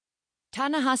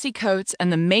Ta-Nehisi Coates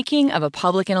and the Making of a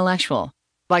Public Intellectual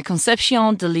by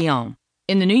Concepción de León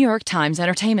in the New York Times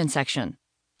Entertainment section.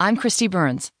 I'm Christy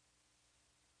Burns.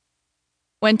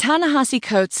 When Ta-Nehisi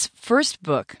Coates' first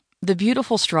book, The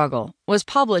Beautiful Struggle, was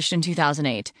published in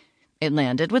 2008, it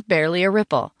landed with barely a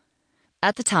ripple.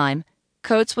 At the time,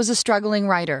 Coates was a struggling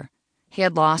writer. He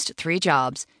had lost 3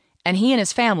 jobs, and he and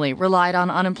his family relied on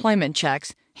unemployment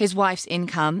checks, his wife's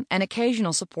income, and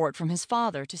occasional support from his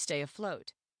father to stay afloat.